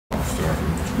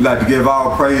We'd like to give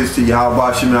all praise to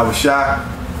Yahawashi,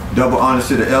 Yahawashi. Double honors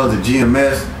to the elders of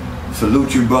GMS.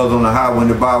 Salute you brothers on the highway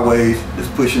and the byways that's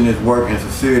pushing this work in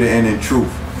sincerity and in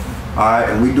truth. Alright,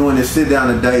 and we doing this sit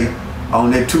down today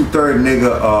on that 230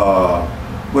 nigga,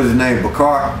 what's his name,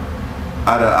 Bachaar,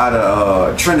 out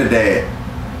of Trinidad,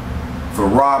 for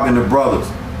robbing the brothers.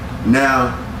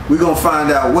 Now, we're gonna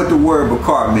find out what the word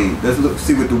Bachaar means. Let's look,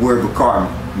 see what the word Bachaar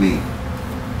means.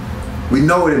 We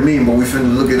know what it means, but we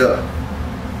finna look it up.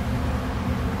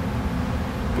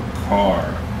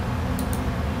 Bachaar.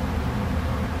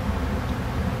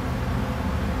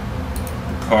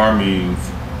 Bachaar means,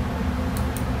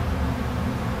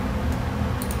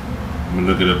 I'm gonna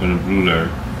look it up in the blue letter.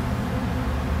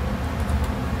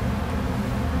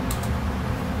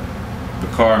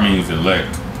 Bachaar means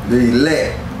elect. The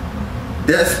elect.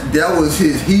 That was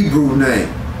his Hebrew name.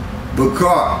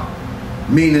 Bachaar,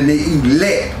 meaning the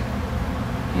elect.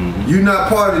 You're not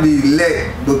part of the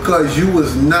elect because you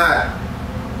was not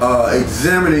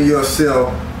examining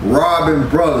yourself, robbing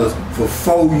brothers for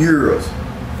 4 years.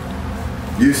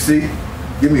 You see?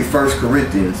 Give me 1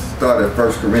 Corinthians. Start at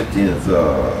 1 Corinthians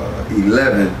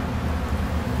 11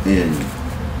 and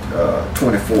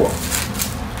 24.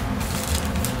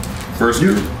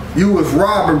 You was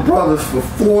robbing brothers for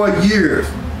 4 years.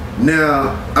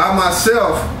 Now, I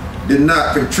myself did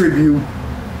not contribute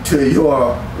to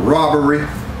your robbery,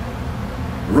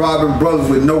 robbing brothers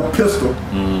with no pistol.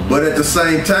 But at the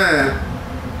same time,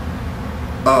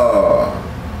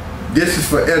 this is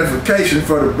for edification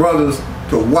for the brothers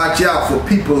to watch out for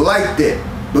people like that,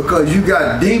 because you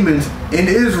got demons in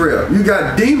Israel, you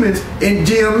got demons in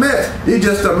GMS. It's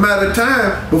just a matter of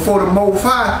time before the Most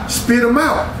High spit them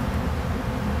out.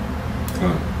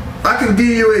 I can give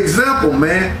you an example,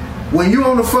 man. When you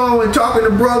on the phone and talking to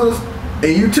brothers,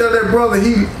 and you tell that brother,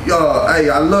 hey,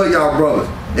 I love y'all brothers,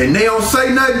 and they don't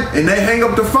say nothing, and they hang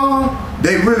up the phone,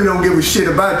 they really don't give a shit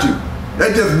about you.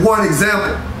 That's just one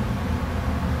example.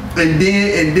 And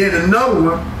then another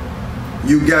one,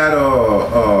 you got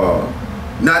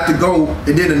not to go,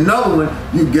 and then another one,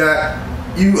 you got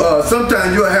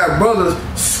sometimes you'll have brothers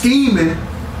scheming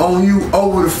on you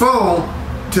over the phone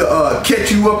to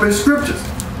catch you up in scriptures.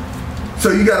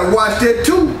 So you gotta watch that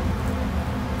too.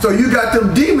 So you got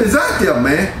them demons out there,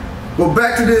 man. But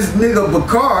back to this nigga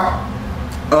Bachaar,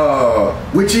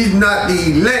 which he's not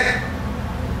the elect,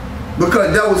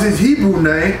 because that was his Hebrew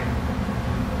name.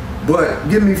 But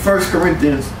give me 1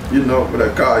 Corinthians, you know, what I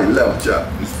call 11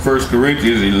 chapter. It's 1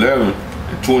 Corinthians 11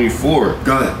 and 24.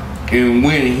 Go ahead. And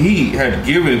when he had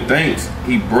given thanks,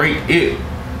 he brake it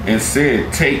and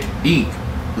said, take, eat.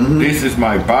 This is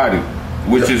my body,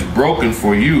 which is broken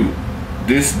for you.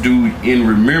 This do in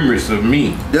remembrance of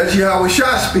me. That's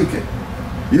Yahawashi speaking.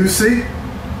 You see?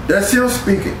 That's him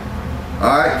speaking.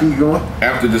 Alright, keep going.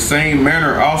 After the same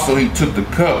manner also he took the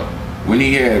cup when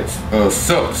he had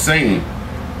supped, saying,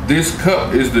 this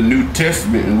cup is the New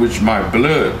Testament in which my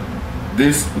blood,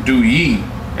 this do ye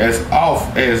as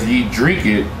oft as ye drink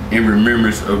it in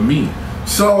remembrance of me.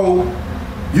 So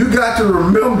you got to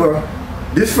remember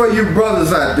this for you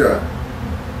brothers out there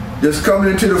that's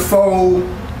coming into the fold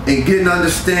and getting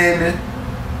understanding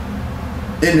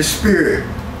in the spirit.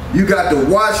 You got to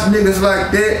watch niggas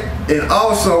like that, and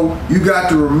also you got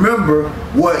to remember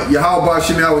what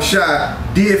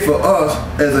Yahawashi did for us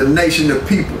as a nation of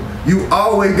people. You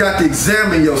always got to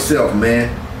examine yourself, man.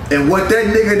 And what that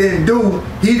nigga didn't do,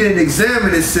 he didn't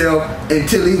examine himself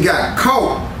until he got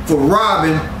caught for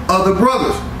robbing other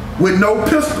brothers with no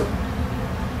pistol.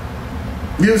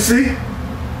 You see?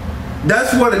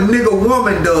 That's what a nigga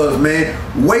woman does, man.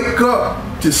 Wake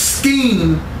up to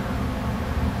scheme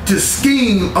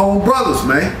on brothers,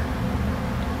 man.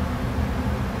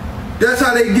 That's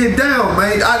how they get down,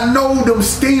 man. I know them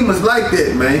schemers like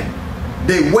that, man.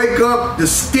 They wake up to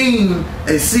scheme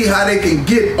and see how they can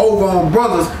get over on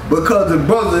brothers because the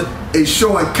brother is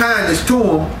showing kindness to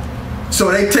them,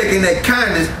 so they taking that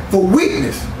kindness for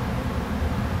weakness.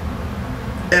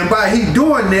 And by he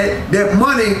doing that, that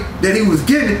money that he was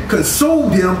getting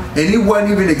consumed him, and he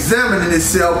wasn't even examining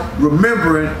himself,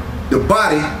 remembering the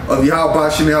body of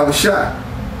Yahawashi Yahawashi.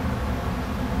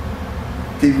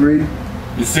 Keep reading.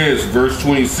 It says, verse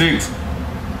 26,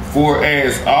 for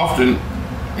as often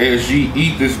as ye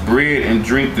eat this bread and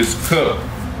drink this cup,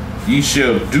 ye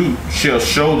shall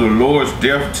show the Lord's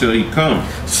death till he come.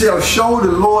 Shall show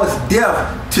the Lord's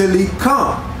death till he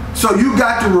come. So you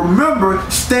got to remember,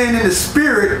 stand in the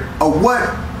spirit of what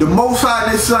the Most High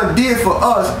and His Son did for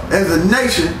us as a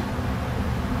nation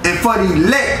and for the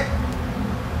elect,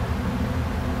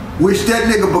 which that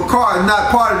nigga Bachaar is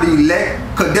not part of the elect,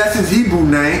 because that's his Hebrew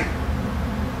name.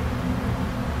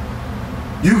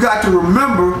 you got to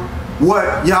remember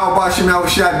what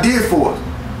Yahawashi did for us.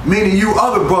 Meaning you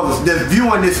other brothers that's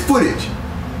viewing this footage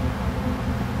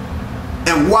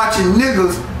and watching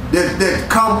niggas that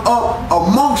come up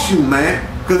amongst you, man.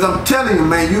 Because I'm telling you,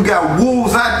 man, you got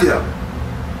wolves out there.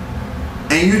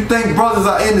 And you think brothers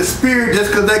are in the spirit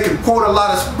just because they can quote a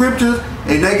lot of scriptures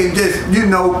and they can just, you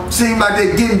know, seem like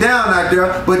they're getting down out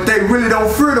there, but they really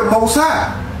don't fear the Most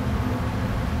High.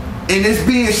 And it's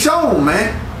being shown,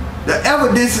 man. The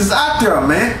evidence is out there,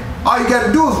 man. All you got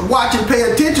to do is watch and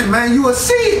pay attention, man. You will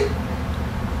see it.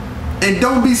 And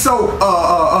don't be so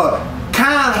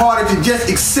kind-hearted to just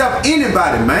accept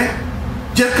anybody, man.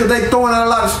 Just because they throwing out a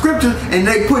lot of scriptures and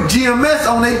they put GMS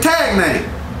on their tag name.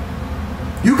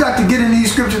 You got to get in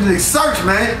these scriptures and search,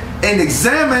 man, and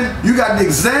examine. You got to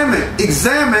examine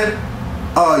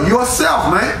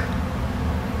yourself, man.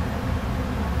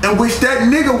 And which that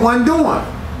nigga wasn't doing.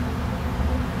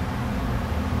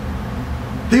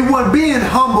 He wasn't being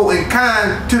humble and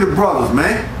kind to the brothers,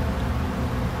 man.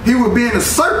 He was being a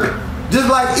serpent, just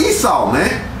like Esau,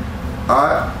 man. All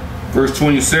right. Verse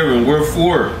 27,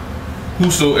 wherefore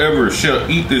whosoever shall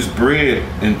eat this bread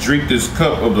and drink this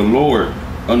cup of the Lord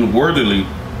unworthily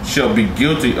shall be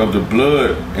guilty of the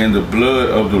blood and the blood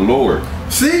of the Lord.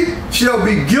 See, shall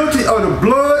be guilty of the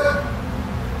blood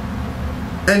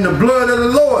and the blood of the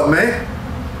Lord, man.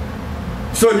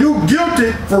 So you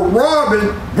guilty for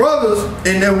robbing brothers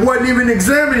and then wasn't even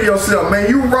examining yourself, man.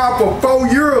 You robbed for 4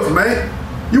 years, man.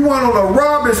 You went on a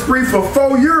robbing spree for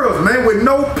 4 years, man, with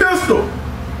no pistol.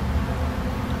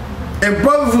 And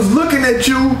brothers was looking at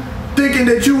you thinking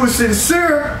that you were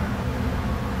sincere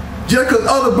just because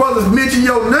other brothers mention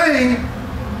your name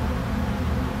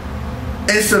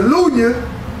and salute you.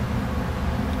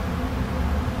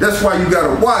 That's why you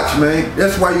gotta watch, man.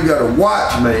 That's why you gotta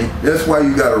watch, man. That's why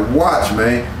you gotta watch,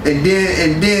 man. And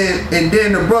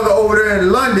then the brother over there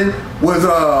in London was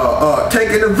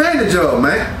taken advantage of,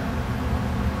 man.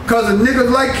 Cause of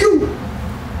niggas like you.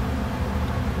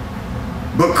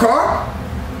 Bachaar,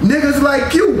 niggas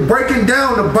like you breaking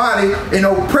down the body and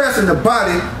oppressing the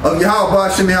body of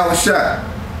Yahawashi.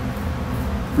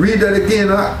 Read that again,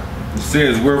 huh? It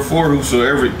says, wherefore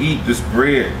whosoever eat this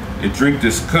bread and drink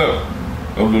this cup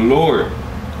of the Lord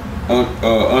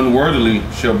unworthily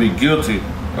shall be guilty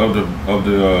of the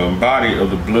body of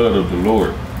the blood of the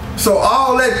Lord. So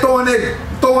all that throwing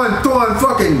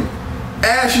fucking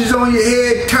ashes on your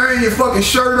head, tearing your fucking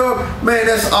shirt up, man,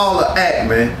 that's all an act,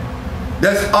 man.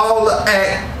 That's all an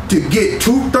act to get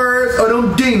 2/3 of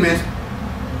them demons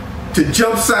to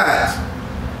jump sides.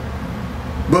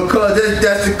 Because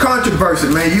that's the controversy,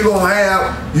 man. You gonna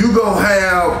have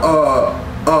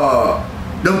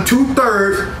them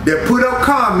 2/3 that put up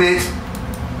comments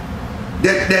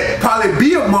that probably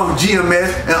be among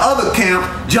GMS and other camps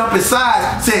jumping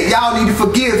sides saying y'all need to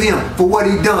forgive him for what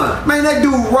he done. Man, that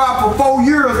dude robbed for 4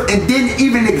 years and didn't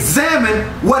even examine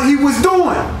what he was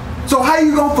doing. So how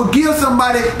you gonna forgive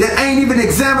somebody that ain't even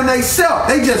examine themselves?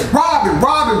 They just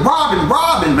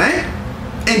robbing, man.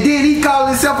 And then he called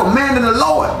himself a man of the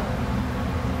Lord.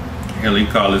 Hell, he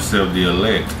called himself the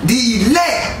elect. The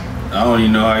elect. I don't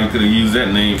even know how he could have used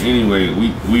that name anyway.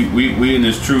 We in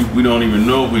this truth, we don't even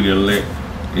know if we the elect.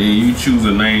 And you choose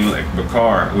a name like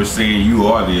Bachaar, we're saying you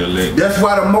are the elect. That's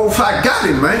why the Most High got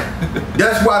him, man.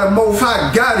 That's why the Most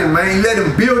High got him, man. Let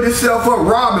him build himself up,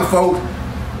 robbing folks,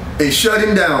 and shut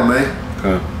him down, man.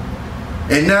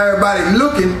 And now everybody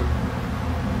looking,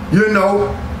 you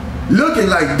know, looking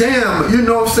like, damn, you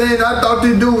know what I'm saying? I thought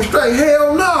this dude was straight.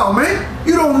 Hell no, man.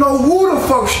 You don't know who the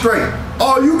fuck's straight.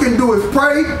 All you can do is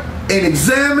pray and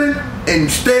examine and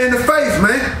stay in the faith,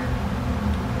 man.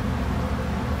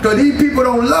 Cause these people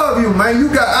don't love you, man. You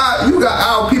got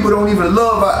our people don't even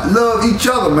love each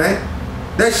other, man.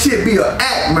 That shit be an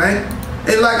act, man.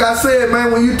 And like I said,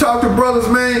 man, when you talk to brothers,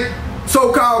 man,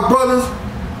 so-called brothers,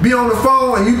 be on the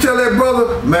phone and you tell that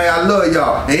brother, man, I love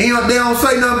y'all. And they don't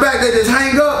say nothing back, they just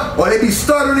hang up or they be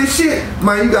stuttering and shit.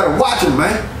 Man, you gotta watch them,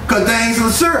 man. Cause they ain't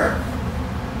sincere.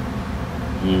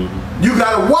 You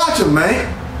gotta watch them, man.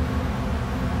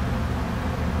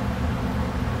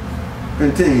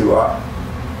 Continue, Art.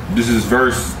 This is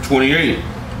verse 28.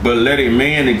 But let a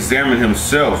man examine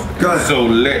himself, and so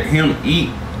let him eat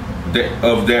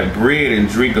of that bread and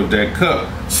drink of that cup.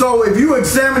 So if you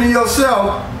examine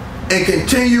yourself and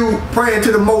continue praying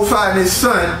to the Most High and His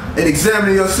Son and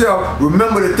examining yourself,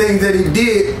 remember the things that He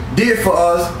did for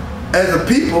us as a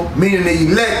people, meaning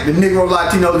the elect, the Negro,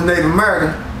 Latino, the Native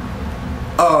American,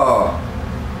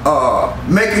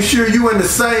 making sure you in the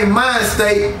same mind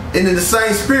state and in the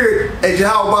same spirit as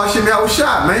Yahawashi,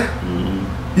 man.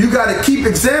 You got to keep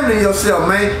examining yourself,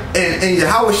 man. And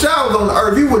Yahawashi was on the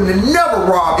earth. He would have never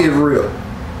robbed Israel.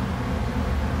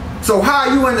 So how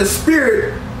are you in the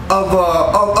spirit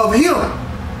of him?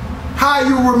 How are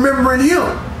you remembering him?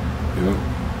 Yeah.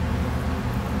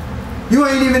 You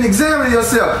ain't even examining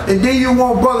yourself. And then you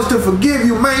want brothers to forgive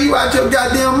you, man. You out your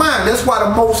goddamn mind. That's why the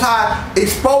Most High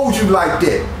exposed you like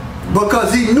that.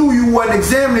 Because he knew you wasn't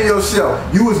examining yourself.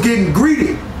 You was getting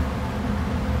greedy.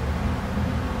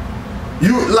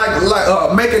 You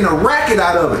like making a racket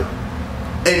out of it.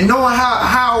 And knowing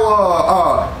how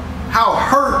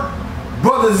hurt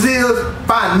brothers is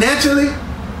financially.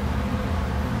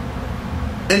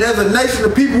 And as a nation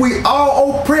of people, we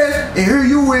all oppressed. And here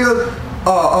you is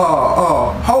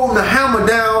holding the hammer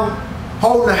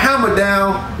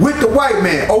down with the white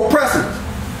man, oppressing us.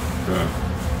 Yeah.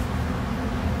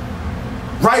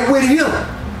 Right with him.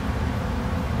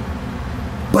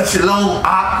 But Shalom,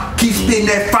 keep spitting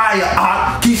that fire,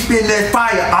 keep spitting that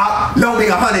fire, loan me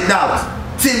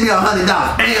 $100. Send me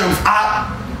 $100. Ams,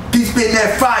 keep spitting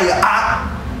that fire,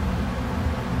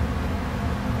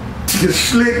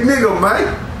 Slick nigga,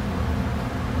 man.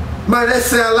 Man, that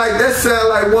sound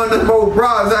like one of the most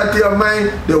bras out there,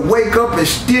 man, that wake up and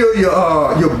steal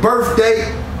your birthday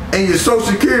and your social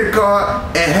security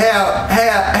card and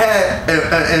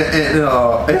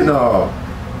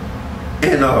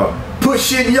put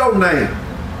shit in your name.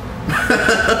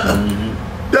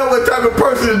 That what type of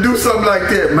person to do something like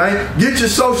that, man. Get your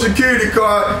social security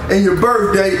card and your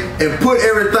birthday and put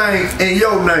everything in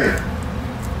your name.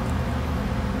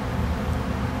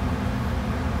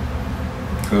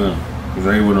 Because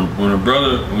when a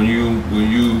brother, when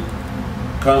you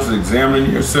constantly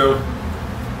examining yourself,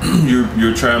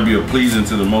 you're trying to be a pleasing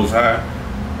to the Most High,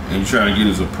 and you're trying to get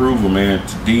his approval, man,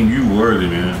 to deem you worthy,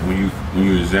 man. When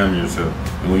you examine yourself,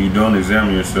 and when you don't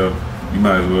examine yourself, you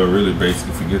might as well really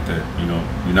basically forget that. You know,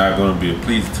 you're not going to be a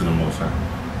pleasing to the Most High.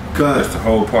 That's the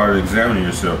whole part of examining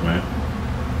yourself, man.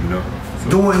 You know, so.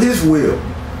 Doing his will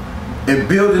and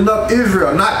building up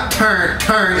Israel, not turn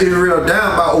Israel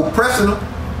down by oppressing them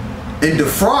and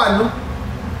defrauding them,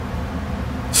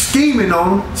 scheming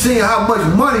on them, seeing how much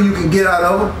money you can get out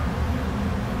of them.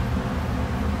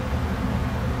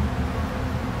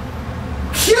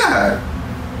 God,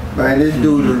 man,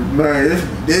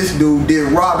 this dude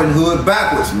did Robin Hood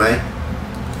backwards, man.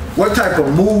 What type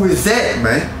of move is that,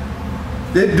 man?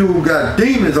 This dude got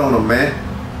demons on him, man.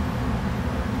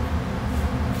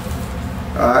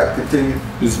 All right, continue.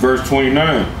 This is verse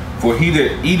 29. For he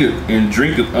that eateth and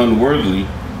drinketh unworthily,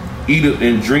 eateth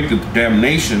and drinketh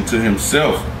damnation to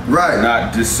himself, right?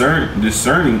 Not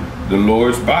discerning the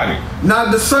Lord's body.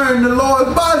 Not discerning the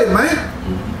Lord's body, man.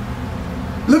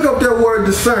 Look up that word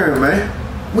discern, man.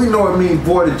 We know it means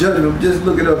void of judgment, just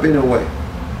look it up anyway.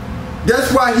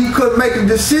 That's why he couldn't make a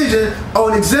decision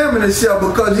on examining himself,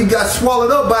 because he got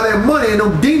swallowed up by that money, and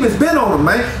them demons been on him,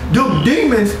 man. Them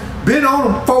demons been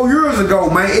on him 4 years ago,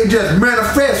 man. It just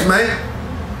manifests, man.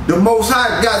 The Most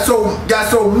High got so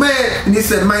mad, and he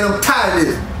said, man, I'm tired of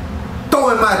this. Throw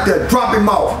him out there, drop him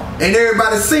off. And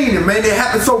everybody seen him, man. It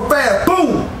happened so fast,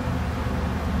 boom.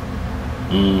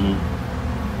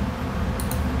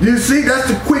 You see, that's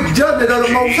the quick judgment of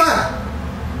the Most High.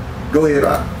 Go ahead,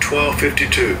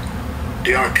 1252.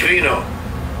 Diakrino,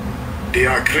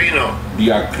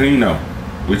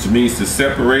 which means to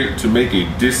separate, to make a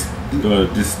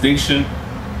distinction,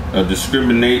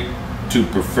 discriminate, to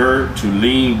prefer, to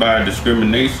lean by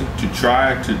discrimination, to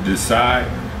try, to decide,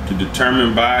 to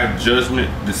determine by judgment,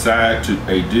 decide to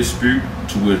a dispute,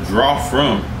 to withdraw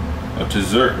from, to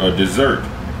desert.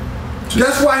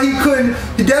 That's why he couldn't.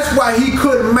 That's why he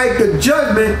couldn't make the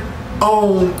judgment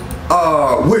on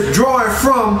withdrawing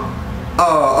from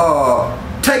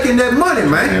taking that money,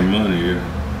 man. That money, yeah.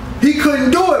 He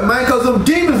couldn't do it, man, because them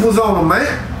demons was on him, man.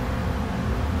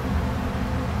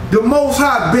 The Most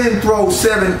High been throw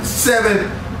seven.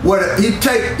 What he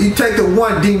take the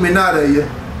one demon out of you,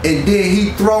 and then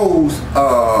he throws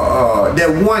that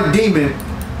one demon,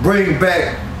 bring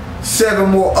back 7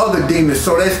 more other demons.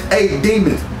 So that's 8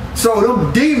 demons. So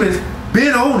them demons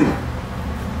been on him.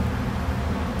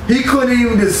 He couldn't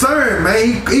even discern,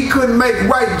 man. He couldn't make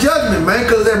right judgment, man,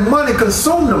 because that money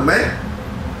consumed him, man.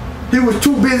 He was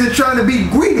too busy trying to be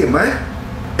greedy, man,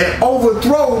 and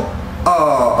overthrow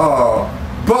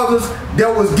brothers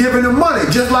that was giving him money,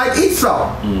 just like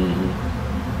Esau.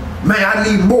 Man, I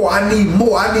need more. I need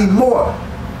more. I need more.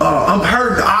 I'm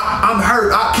hurting. I'm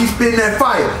hurt. I keep spitting that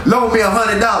fire. Loan me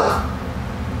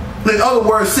 $100. In other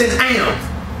words, send Ams.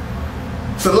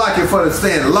 So like it for the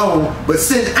saying loan, but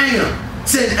send Ams.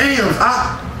 Send Ams.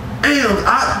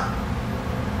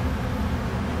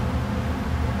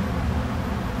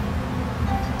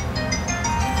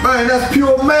 Man, that's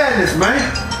pure madness, man.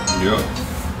 Yep.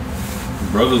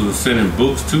 Brothers were sending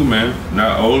books too, man.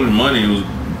 Not only money, it was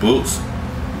books,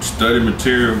 study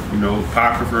material, you know,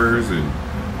 apocryphers and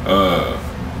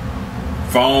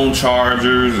phone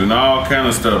chargers and all kind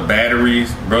of stuff,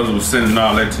 batteries. Brothers was sending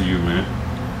all that to you, man.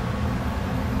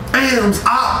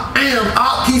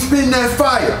 Keep spitting that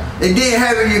fire. And then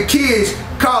having your kids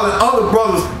calling other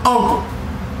brothers uncle.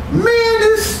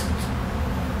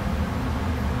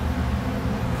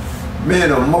 Man,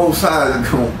 the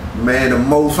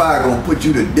Most High gonna put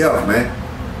you to death, man.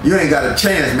 You ain't got a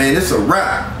chance, man. It's a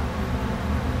wrap.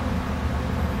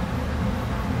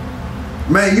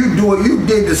 Man, you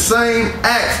did the same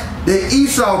acts that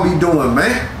Esau be doing,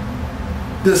 man.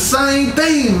 The same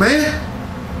thing, man.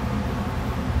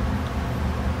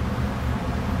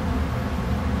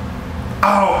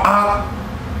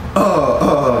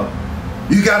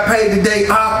 You got paid today,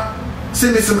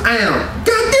 send me some animal.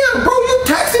 Goddamn, bro, you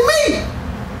taxing me.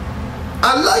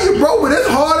 I love you, bro, but it's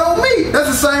hard on me. That's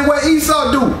the same way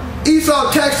Esau do.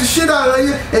 Esau tax the shit out of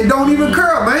you and don't even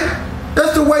care, man.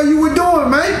 That's the way you were doing,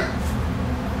 man.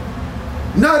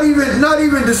 Not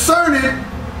even discerning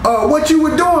what you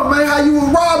were doing, man. How you were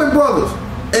robbing brothers,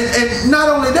 and not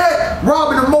only that,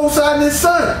 robbing the Most High and His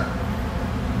Son,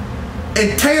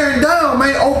 and tearing down,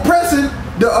 man, oppressing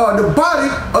the body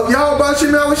of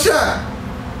Yahawashi,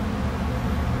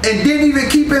 and didn't even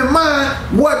keep in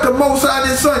mind what the Most High and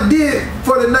His Son did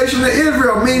for the nation of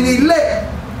Israel, meaning elect.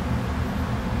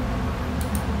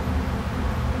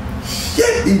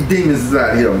 Shit, these demons is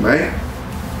out here, man.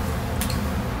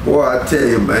 Boy, I tell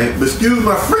you, man. But excuse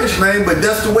my French, man, but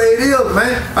that's the way it is,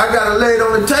 man. I gotta lay it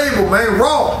on the table, man,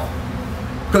 raw.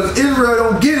 Cause Israel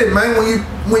don't get it, man. When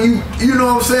you know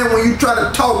what I'm saying, when you try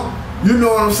to talk, you know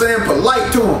what I'm saying,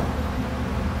 polite to them.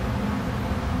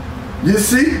 You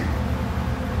see?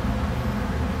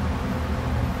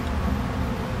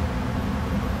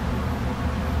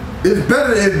 It's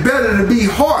better to be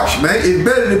harsh, man. It's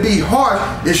better to be harsh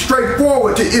and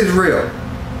straightforward to Israel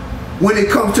when it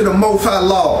comes to the Most High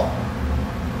law.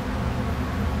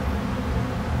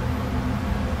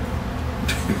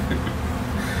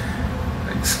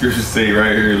 Like scripture say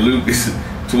right here, Luke is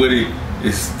 20,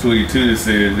 it's 22. It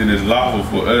says, "It is lawful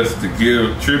for us to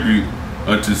give tribute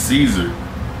unto Caesar,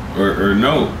 or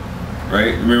no."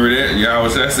 Right? Remember that?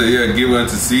 Yahawashi said, "Yeah, give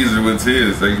unto Caesar what's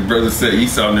his." Like your brother said,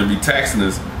 Esau and them be taxing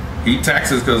us. He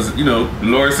taxes because, you know, the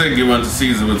Lord said, "Give unto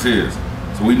Caesar what's his."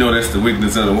 So we know that's the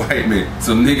weakness of the white man.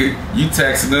 So nigga, you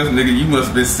taxing us, nigga, you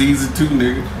must be Caesar too,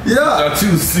 nigga. Yeah. You thought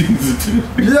you was Caesar too.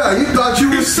 Yeah, you thought you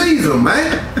was Caesar,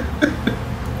 man.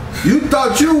 You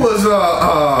thought you was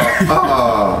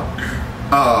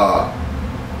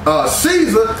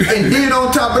Caesar, and then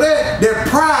on top of that, that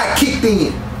pride kicked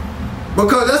in.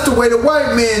 Because that's the way the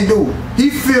white man do.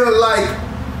 He feel like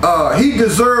he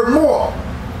deserved more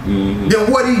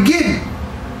than what he getting.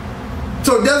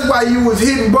 So that's why you was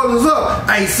hitting brothers up.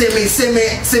 Hey, send me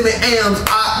AMs,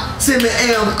 send me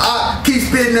AMs, keep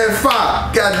spitting that fire.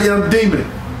 Goddamn demon.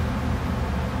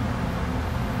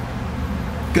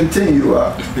 Continue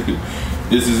out.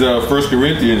 This is 1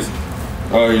 Corinthians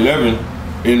 11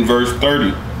 in verse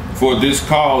 30. "For this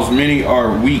cause many are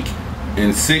weak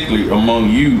and sickly among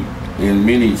you, and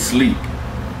many sleep."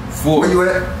 Where you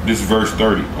at? This is verse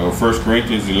 30. 1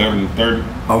 Corinthians 11 and 30.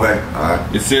 Okay, all right.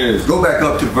 It says, go back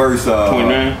up to verse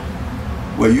 29.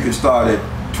 Well, you can start at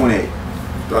 28.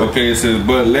 Okay, it says,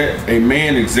 "But let a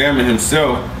man examine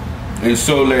himself, and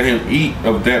so let him eat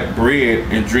of that bread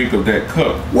and drink of that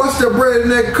cup." What's the bread in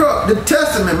that cup? The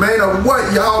testament, man, of what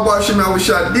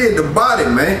Yahawashi did, the body,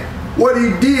 man. What he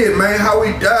did, man, how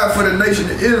he died for the nation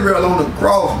of Israel on the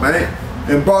cross, man.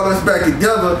 And brought us back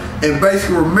together, and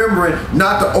basically remembering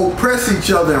not to oppress each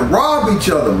other and rob each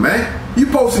other, man. You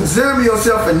supposed to examine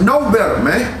yourself and know better,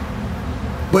 man.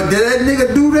 But did that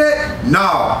nigga do that?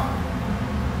 No.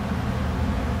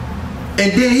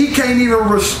 And then he can't even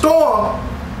restore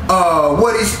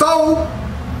what he stole.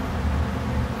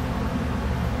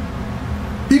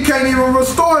 He can't even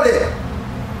restore that.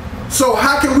 So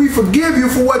how can we forgive you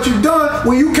for what you've done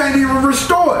when you can't even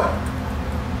restore it?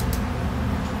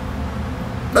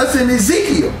 That's in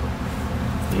Ezekiel.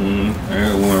 I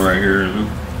got one right here. Luke.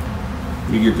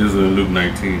 Let me get this in Luke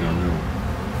 19 on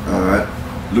that. All right.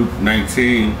 Luke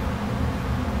 19.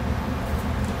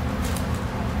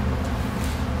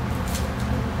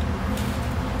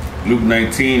 Luke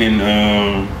 19 and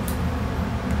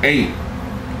 8.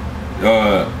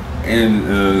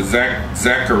 And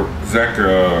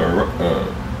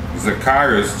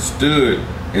Zacharias stood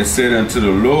and said unto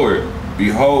the Lord,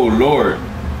 "Behold, Lord,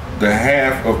 the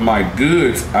half of my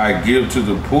goods I give to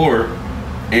the poor."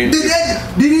 And did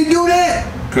he do that?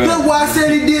 That's why I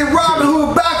said he did Robin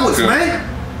Hood backwards, man.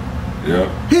 Yeah.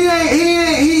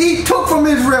 He took from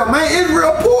Israel, man.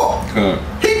 Israel poor.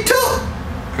 He took.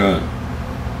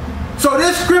 So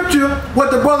this scripture,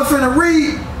 what the brother finna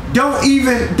read, don't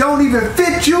even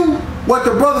fit you. What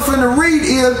the brother finna read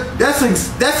is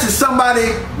that's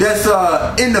somebody that's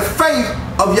in the faith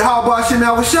of Yahawashi and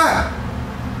Yahawashi.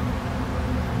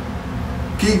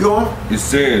 Keep going. It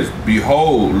says,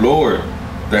 "Behold, Lord,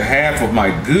 the half of my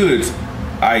goods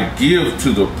I give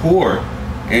to the poor,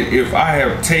 and if I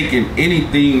have taken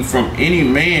anything from any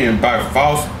man by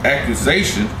false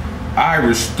accusation, I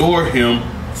restore him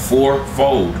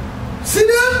fourfold." See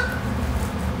that?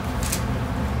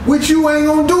 Which you ain't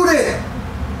gonna do that.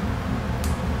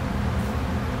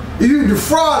 If you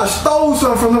defraud or stole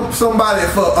something from somebody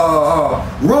for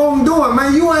wrongdoing,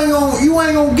 man, you ain't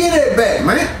gonna get it back,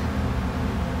 man.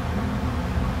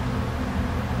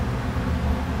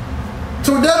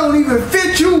 So that don't even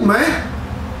fit you, man.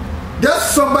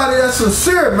 That's somebody that's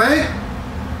sincere, man.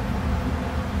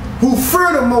 Who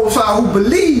fear the Most High, who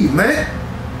believe, man.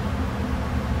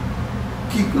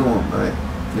 Keep going, man.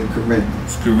 In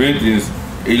Corinthians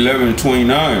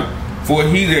 11:29. For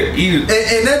he that eateth,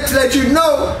 and that let you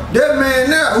know that man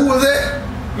there, who was that?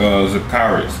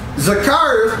 Zacharias.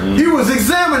 Zacharias, he was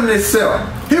examining himself.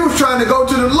 He was trying to go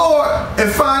to the Lord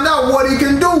and find out what he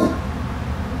can do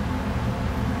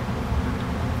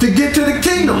to get to the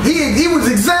kingdom. He was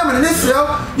examining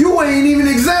himself. You ain't even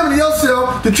examining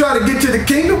yourself to try to get to the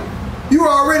kingdom. You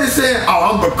already saying,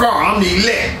 "Oh, I'm Bachaar, I'm the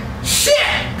elect." Shit!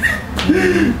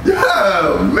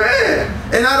 Yeah, man.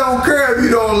 And I don't care if you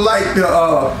don't like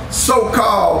the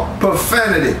so-called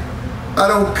profanity. I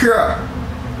don't care.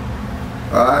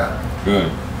 Alright?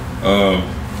 Good.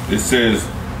 It says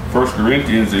 1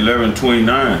 Corinthians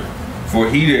 11:29. For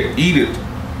he that eateth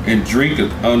and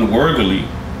drinketh unworthily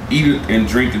eateth and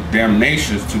drinketh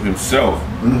damnations to himself,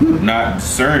 not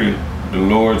discerning the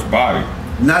Lord's body.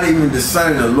 Not even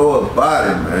discerning the Lord's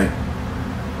body, man.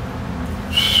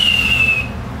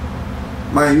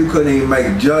 Man, you couldn't even make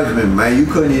a judgment, man. You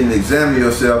couldn't even examine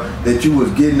yourself that you was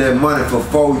getting that money for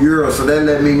 4 euros. So that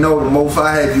let me know the Most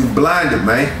High had you blinded,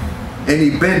 man. And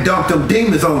he been dumped them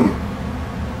demons on you.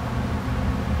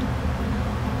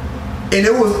 And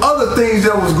there was other things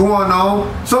that was going on.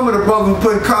 Some of the brothers were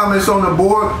putting comments on the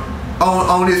board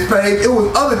on this page. It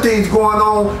was other things going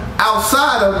on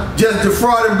outside of just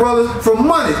defrauding brothers from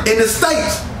money in the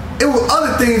States. It was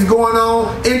other things going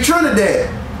on in Trinidad.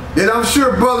 That I'm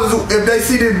sure brothers, if they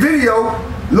see this video,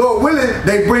 Lord willing,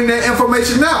 they bring that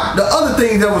information out. The other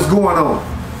things that was going on.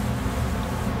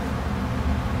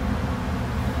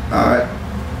 Alright.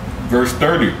 Verse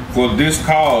 30. For this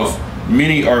cause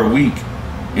many are weak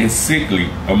and sickly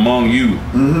among you,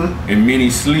 and many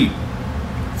sleep.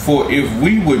 For if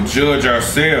we would judge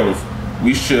ourselves,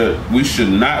 we should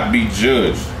not be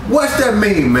judged. What's that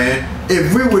mean, man?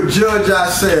 If we would judge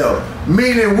ourselves,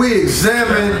 meaning we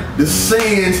examine the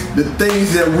sins, the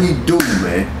things that we do,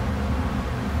 man.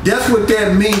 That's what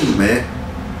that means, man.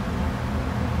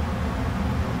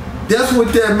 That's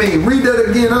what that means. Read that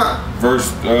again up.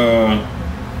 Verse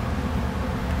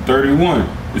 31.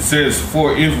 It says,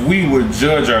 for if we would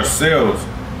judge ourselves,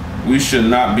 we should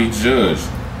not be judged.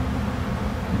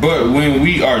 But when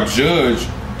we are judged,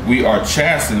 we are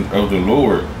chastened of the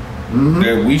Lord,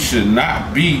 that we should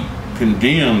not be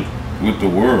condemned with the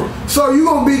world. So you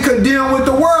gonna be condemned with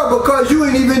the world because you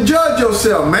ain't even judge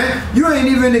yourself, man. You ain't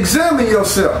even examine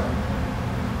yourself.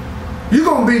 You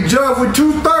gonna be judged with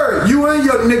 2/3, you and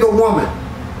your nigga woman.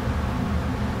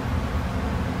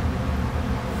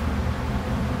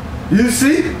 You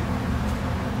see?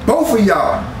 Both of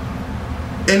y'all.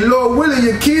 And Lord willing,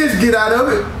 your kids get out of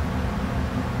it.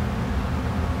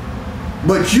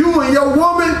 But you and your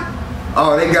woman,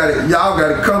 oh, they got it. Y'all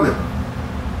got it coming.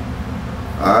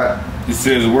 All right. It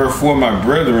says, wherefore, my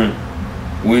brethren,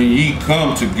 when ye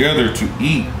come together to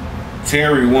eat,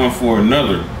 tarry one for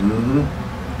another.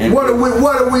 And what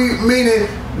are we meaning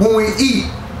when we eat?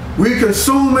 We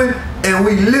consuming and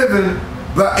we living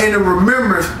in the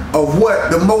remembrance of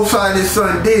what the Most High and His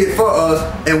Son did for us,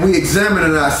 and we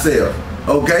examining ourselves.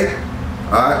 Okay?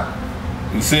 All right.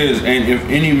 It says, and if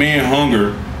any man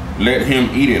hunger, let him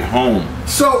eat at home.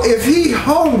 So if he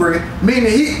hungry,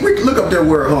 meaning we look up that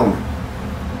word hungry.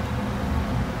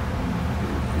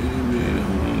 If any man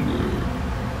hunger,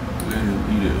 let him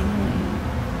eat at home.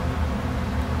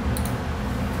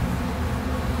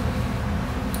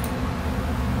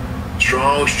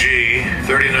 Strong's G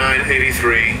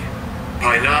 3983.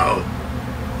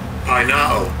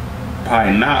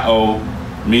 Painao,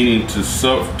 meaning to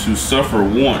suffer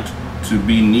want, to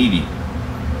be needy,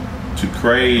 to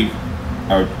crave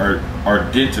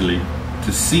ardently,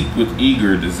 to seek with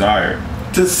eager desire.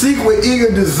 To seek with eager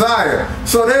desire.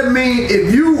 So that means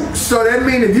if you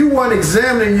weren't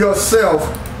examining yourself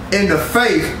in the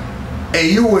faith and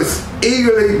you was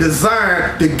eagerly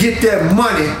desiring to get that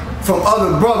money from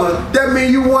other brothers, that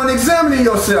means you weren't examining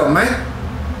yourself, man.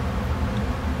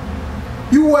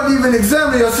 You weren't even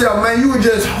examining yourself, man. You were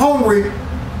just hungry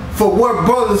for what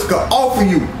brothers could offer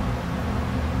you,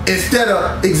 instead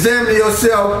of examining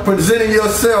yourself, presenting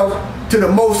yourself to the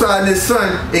Most High and His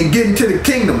Son and getting to the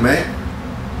kingdom, man.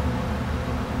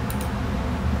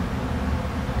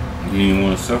 You didn't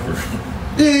want to suffer.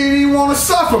 You didn't even want to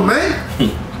suffer, man.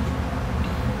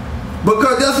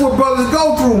 Because that's what brothers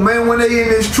go through, man, when they in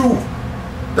this truth.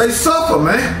 They suffer,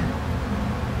 man.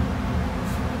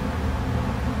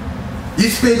 You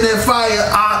spitting that fire,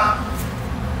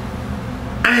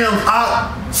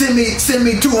 send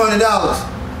me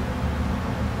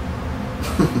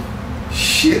 $200.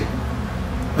 Shit.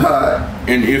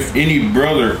 And if any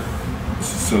brother,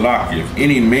 Salaki, if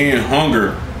any man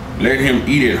hunger, let him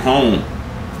eat at home,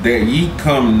 that ye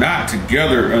come not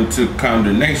together unto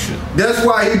condemnation. That's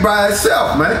why he by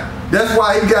himself, man. That's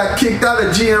why he got kicked out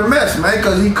of GMS, man,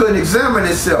 because he couldn't examine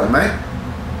himself, man.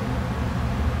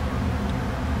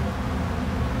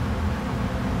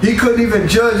 He couldn't even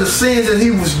judge the sins that he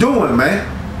was doing, man.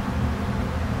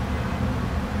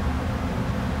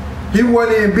 He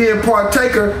wasn't even being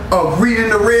partaker of reading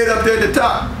the red up there at the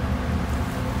top.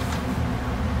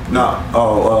 No.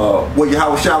 What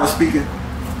Yahawashi was speaking?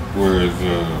 Where is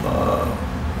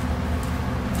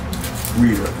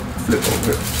read it. Flip over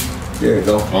here. There you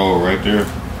go. Oh, right there.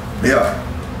 Yeah.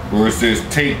 Where it says,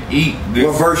 take, eat. This,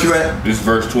 what verse you at? This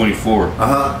verse 24.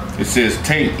 It says,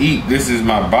 take, eat. This is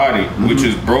my body, which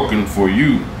is broken for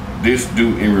you. This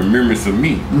do in remembrance of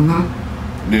me.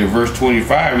 Then verse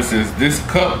 25, it says, this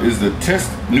cup is the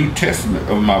New Testament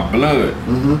of my blood.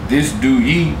 This do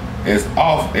ye as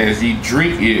oft as ye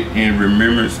drink it in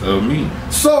remembrance of me.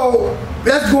 So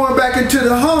that's going back into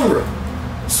the hunger.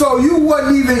 So you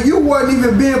wasn't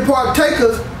even being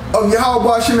partakers of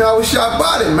Yahawah and Yahawashi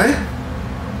body, man.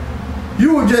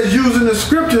 You were just using the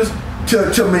scriptures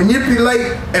to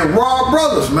manipulate and rob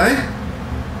brothers, man.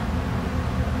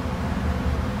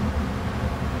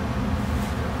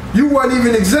 You wasn't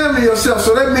even examining yourself,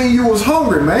 so that means you was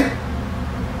hungry, man.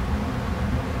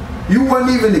 You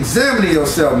wasn't even examining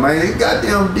yourself, man. They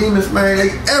goddamn demons, man,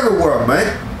 they everywhere, man.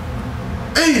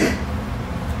 Damn.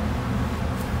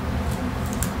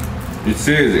 It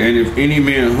says, and if any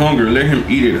man hunger, let him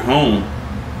eat at home,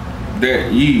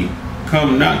 that ye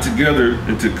come not together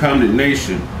into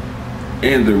condemnation,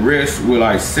 and the rest will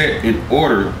I set in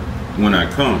order when I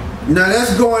come. Now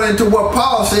that's going into what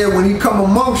Paul said when he come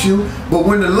amongst you, but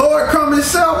when the Lord come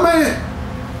himself, man,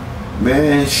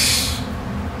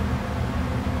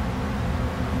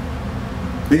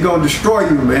 he gonna destroy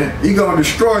you, man. He gonna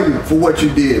destroy you for what you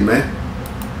did, man.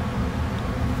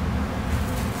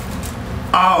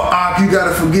 Oh, you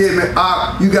gotta forgive me.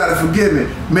 You gotta forgive me.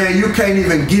 Man, you can't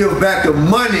even give back the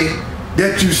money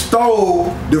that you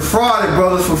stole, defrauded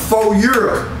brothers for 4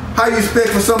 years. How you expect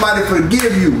for somebody to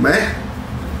forgive you, man?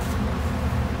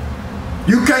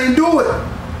 You can't do it.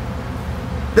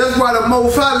 That's why the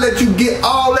Most High let you get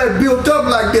all that built up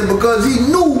like that, because he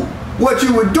knew what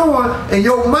you were doing and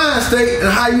your mind state and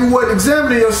how you wasn't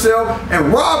examining yourself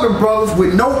and robbing brothers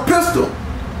with no pistol.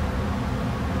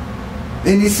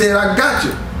 And he said, I got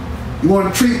you. You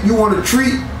want to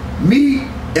treat me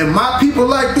and my people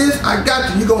like this? I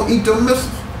got you. You're going to eat them missiles.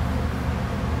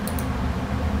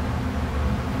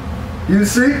 You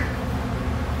see?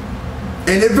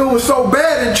 And if it was so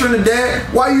bad in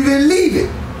Trinidad, why you didn't leave it?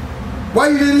 Why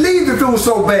you didn't leave if it was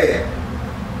so bad?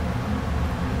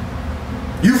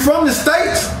 You from the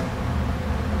States?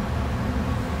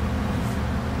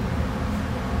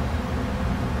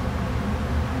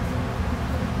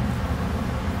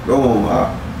 Go on, Mark.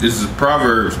 This is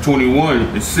Proverbs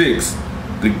 21:6.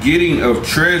 The getting of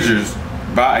treasures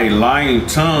by a lying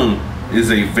tongue is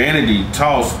a vanity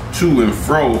tossed to and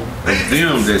fro of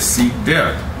them that seek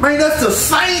death. Man, that's the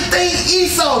same thing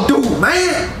Esau do,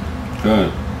 man.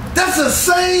 Good. That's the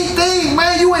same thing,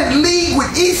 man. You in league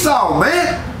with Esau,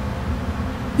 man.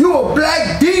 You a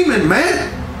black demon, man.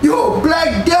 You a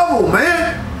black devil,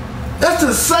 man. That's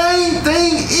the same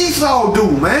thing Esau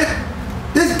do, man.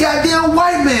 This goddamn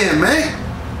white man.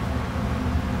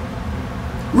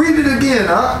 Read it again,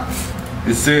 huh?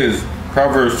 It says,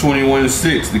 Proverbs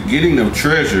 21:6, the getting of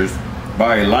treasures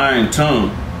by a lying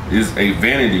tongue is a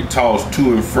vanity tossed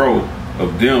to and fro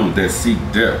of them that seek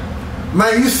death.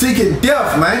 Man, you seeking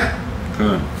death, man.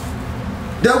 Good.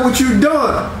 That's what you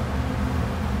done.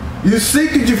 You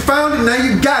seek it, you found it, now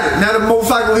you got it. Now the Most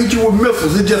High gonna hit you with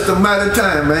missiles. It's just a matter of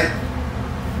time, man.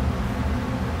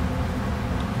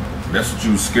 That's what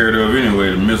you was scared of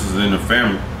anyway, the missiles in the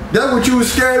family. That's what you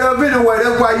was scared of anyway.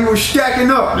 That's why you was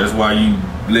stacking up. That's why you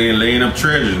laying up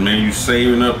treasures, man. You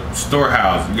saving up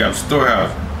storehouse. You got a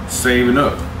storehouse, saving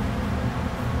up.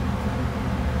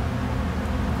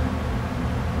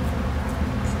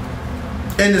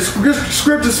 And the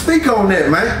scriptures speak on that,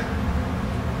 man.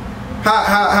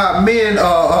 How men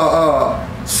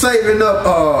saving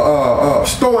up,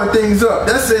 storing things up.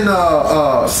 That's in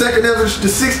 2nd Ezra, the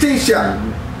 16th chapter.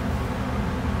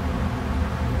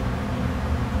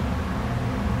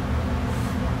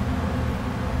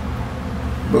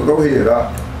 But go ahead,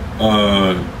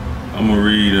 I'm gonna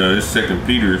read this 2nd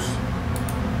Peter's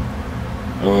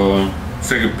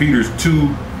 2nd Peter's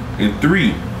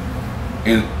 2:3.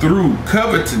 And through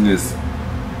covetousness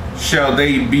shall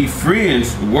they be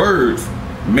friends, words,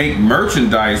 make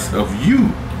merchandise of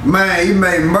you. Man, he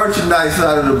made merchandise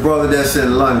out of the brother that's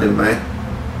in London, man.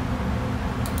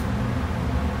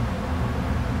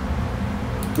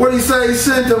 What he say? He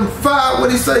sent him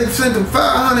what he say? He sent him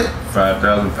 500?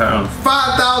 5,000 pounds.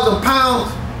 5,000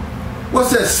 pounds? What's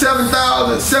that?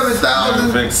 7,000? 7,000?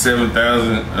 I think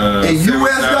 7,000. In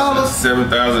US dollars?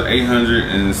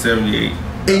 7,878.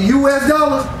 In US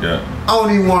dollars? Yeah. I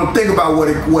don't even want to think about what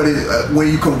when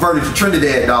you convert it to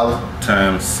Trinidad dollars.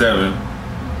 Times 7,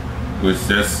 which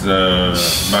that's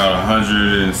about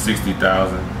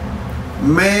 160,000.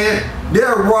 Man,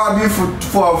 they'll rob you for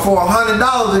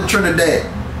 $100 in Trinidad,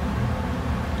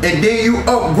 and then you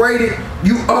upgrade it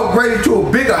to a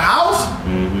bigger house.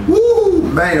 Mm-hmm. Woo,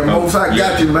 man, the Most High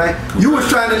got you, man. You was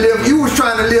trying to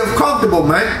live comfortable,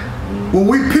 man. When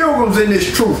we pilgrims in this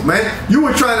truth, man, you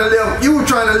were trying to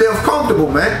live comfortable,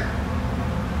 man.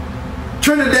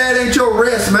 Trinidad ain't your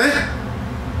rest, man.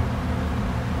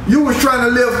 You was trying to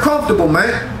live comfortable,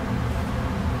 man.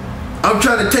 I'm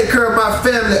trying to take care of my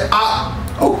family.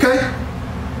 Okay.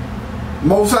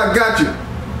 Most High got you.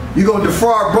 You gonna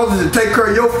defraud brothers to take care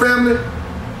of your family?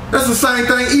 That's the same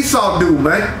thing Esau do,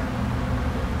 man.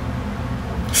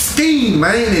 Scheme,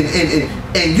 man,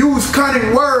 and use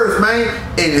cunning words, man,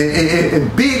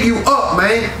 and big you up,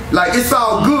 man. Like it's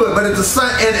all good, but at the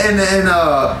same in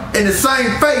the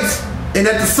same face and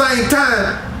at the same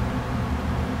time,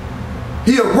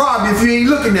 he'll rob you if you ain't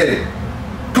looking at it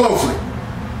closely.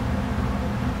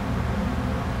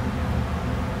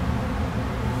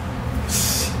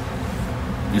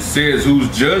 It says, whose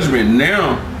judgment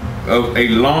now of a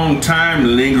long time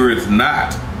lingereth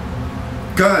not,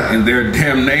 God. and their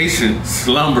damnation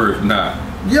slumbereth not.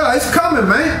 Yeah, it's coming,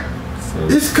 man.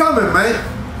 It's coming, man.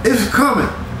 It's coming.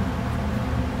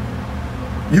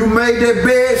 You made that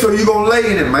bed, so you gonna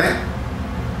lay in it, man.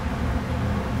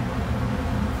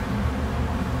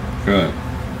 God.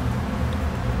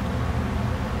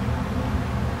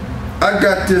 I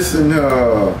got this in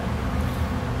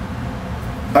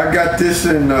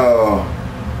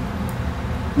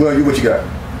well, what you got?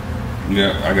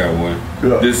 Yeah, I got one.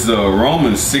 Yeah. This is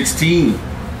Romans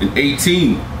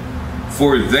 16:18.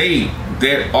 For they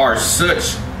that are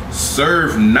such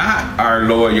serve not our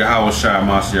Lord Yahawashi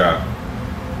Mashiach,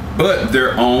 but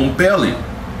their own belly,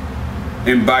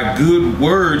 and by good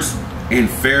words and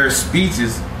fair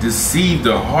speeches deceive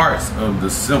the hearts of the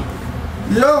simple.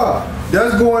 Yeah,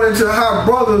 that's going into how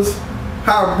brothers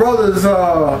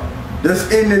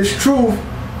that's in this truth.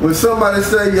 When somebody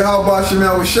say Yahawah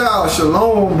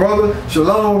shalom brother,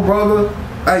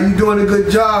 hey, you doing a good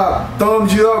job,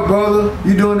 thumbs you up, brother,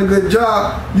 you doing a good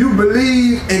job. You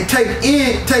believe and take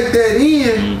that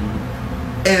in,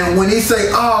 and when he say,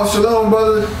 oh, shalom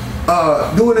brother,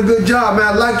 doing a good job,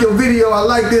 man, I like your video, I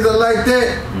like this, I like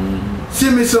that.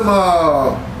 Send me some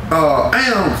alms,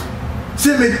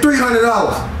 send me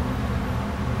 $300.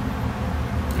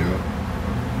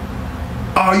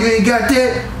 Oh, you ain't got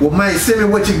that? Well, man, send me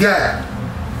what you got.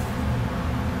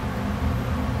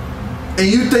 And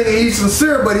you thinking he's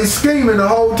sincere, but he's scheming the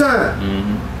whole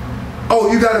time.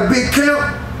 Oh, you got a big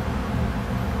camp?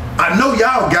 I know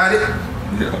y'all got it.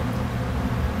 Yeah.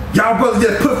 Y'all brothers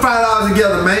just put $5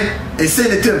 together, man, and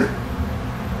send it to me.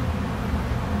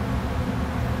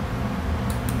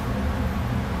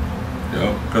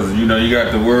 Yeah, because you know you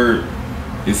got the word.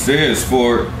 It says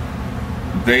for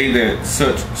they that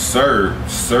such serve.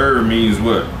 Serve means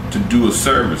what? To do a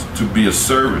service, to be a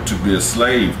servant, to be a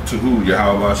slave to who?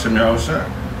 Yahawah Shem Yahawashi.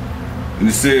 And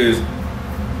it says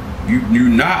you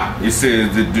not. It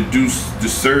says to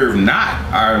serve not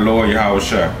our Lord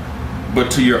Yahawashi,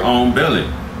 but to your own belly,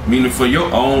 meaning for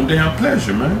your own damn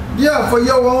pleasure, man. Yeah, for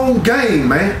your own gain,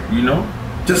 man. You know,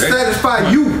 to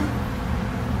satisfy you.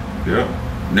 Yeah.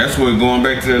 That's what, going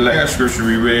back to the last scripture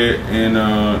we read in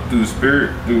through the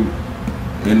Spirit,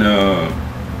 in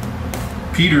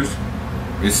Peter's,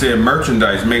 it said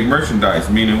merchandise, make merchandise,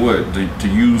 meaning what? To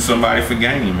use somebody for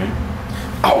gain, man.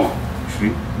 Oh,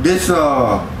 see? This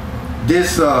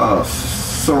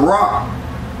Sirach,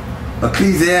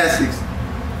 Ecclesiasticus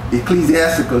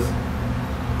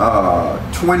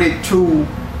 22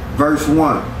 verse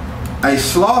 1. A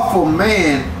slothful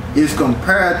man is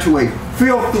compared to a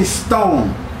filthy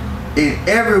stone, and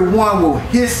everyone will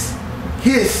hiss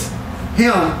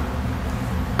him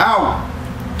out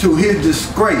to his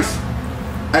disgrace.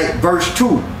 Verse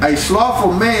 2. A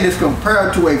slothful man is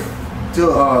compared to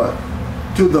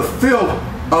the filth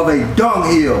of a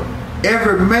dunghill.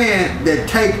 Every man that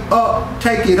take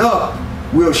it up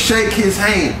will shake his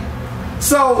hand.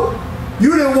 So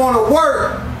you didn't want to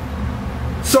work,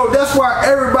 so that's why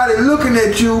everybody looking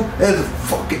at you as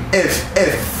fucking as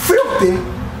filthy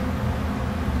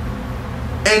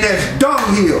and as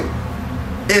dunghill,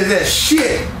 as that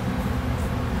shit.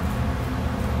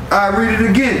 I read it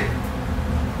again.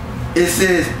 It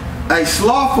says, a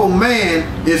slothful man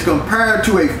is compared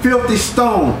to a filthy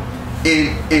stone,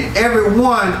 and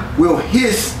everyone will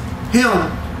hiss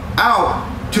him out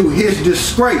to his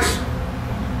disgrace.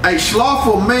 A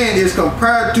slothful man is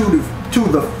compared to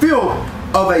the filth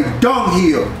of a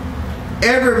dunghill.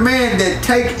 Every man that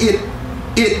take it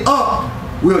up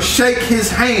will shake his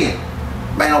hand.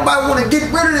 Man, nobody want to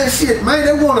get rid of that shit, man.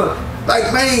 They want to,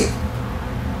 like, man.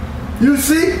 You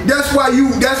see, that's why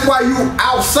you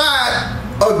outside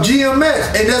of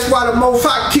GMS, and that's why the Most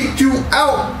High kicked you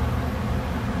out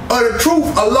of the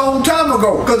truth a long time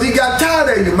ago, because he got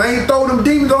tired of you, man. He throw them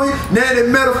demons on you. Now they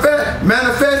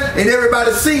manifest, and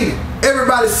everybody seen it.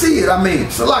 Everybody see it. I mean,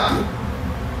 Salakia.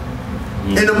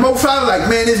 And the Most High like,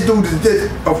 man, this dude is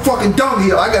just a fucking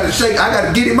dunghill. I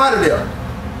gotta get him out of there.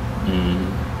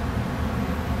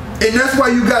 And that's why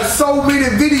you got so many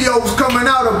videos coming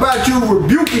out about you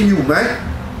rebuking you, man.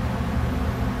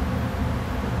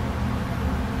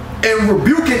 And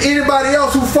rebuking anybody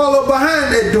else who follow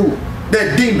behind that dude,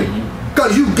 that demon.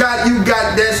 Cause you got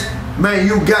this, man,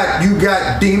 you got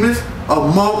demons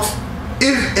amongst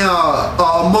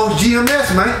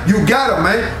GMS, man. You got them,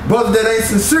 man. Brothers that ain't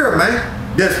sincere, man.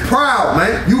 That's proud,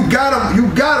 man. You got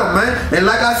them, man. And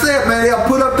like I said, man, they'll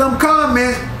put up them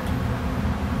comments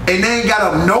and they ain't got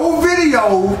up no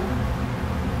video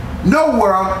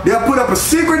nowhere. They'll put up a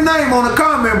secret name on the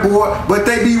comment board, but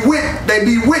they be with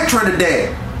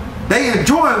Trinidad. They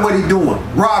enjoying what he doing,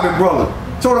 robbing brother.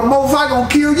 So the Most High gonna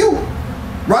kill you,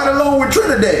 right along with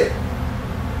Trinidad.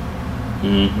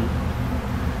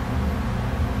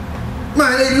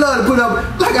 Man, they love to put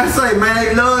up, like I say, man,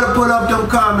 they love to put up them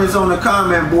comments on the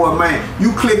comment board, man.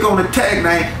 You click on the tag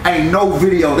name, ain't no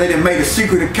video. They done made a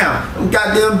secret account. Them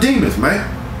goddamn demons,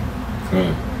 man.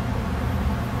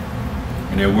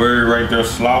 And that word right there,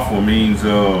 slothful, means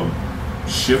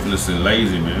shiftless and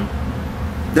lazy, man.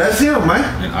 That's him,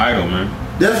 man. And idle, man.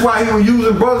 That's why he was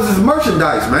using brothers as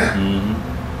merchandise, man.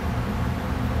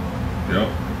 Yep.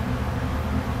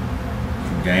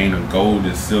 Gain of gold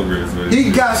and silver is what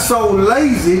he got so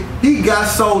lazy, he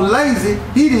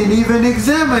didn't even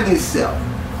examine himself.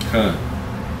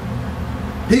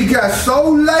 He got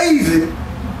so lazy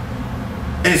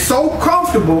and so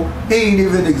comfortable, he ain't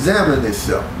even examining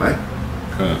himself, man.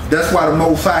 That's why the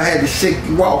Most High had to shake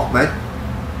you off, man.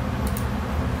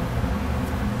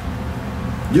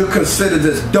 You're considered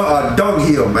as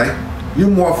dunghill, man. You're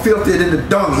more filthy than the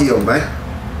dunghill, man.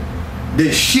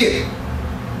 Than shit.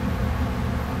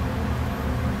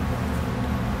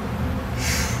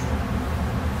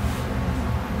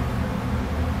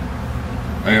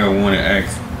 I got one to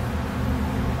Acts.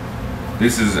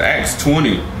 This is Acts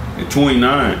 20 and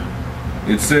 29.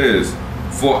 It says,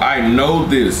 for I know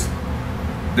this,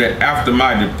 that after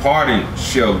my departing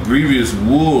shall grievous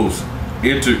wolves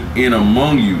enter in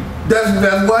among you. That's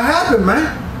what happened,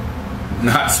 man.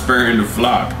 Not sparing the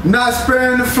flock. Not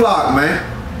sparing the flock, man.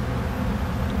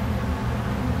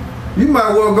 You might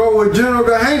well go with General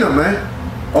Gehenna, man.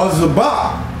 Or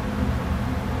Zabak.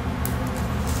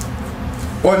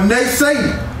 Or Nate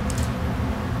Satan.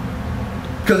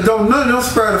 Because don't none of them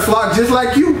spare the flock just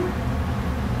like you.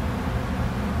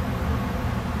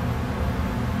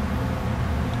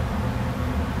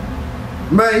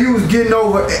 Man, you was getting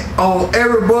over on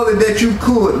every brother that you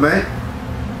could, man.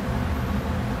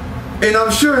 And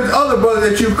I'm sure there's other brothers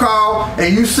that you call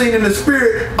and you seen in the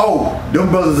spirit, oh, them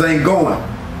brothers ain't going.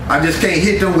 I just can't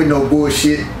hit them with no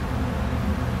bullshit.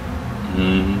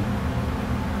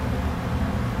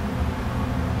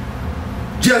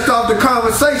 just off the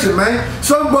conversation, man.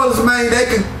 Some brothers, man,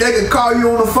 they can call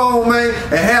you on the phone, man,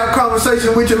 and have a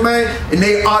conversation with you, man, and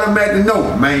they automatically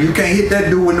know, man, you can't hit that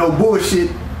dude with no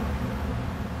bullshit.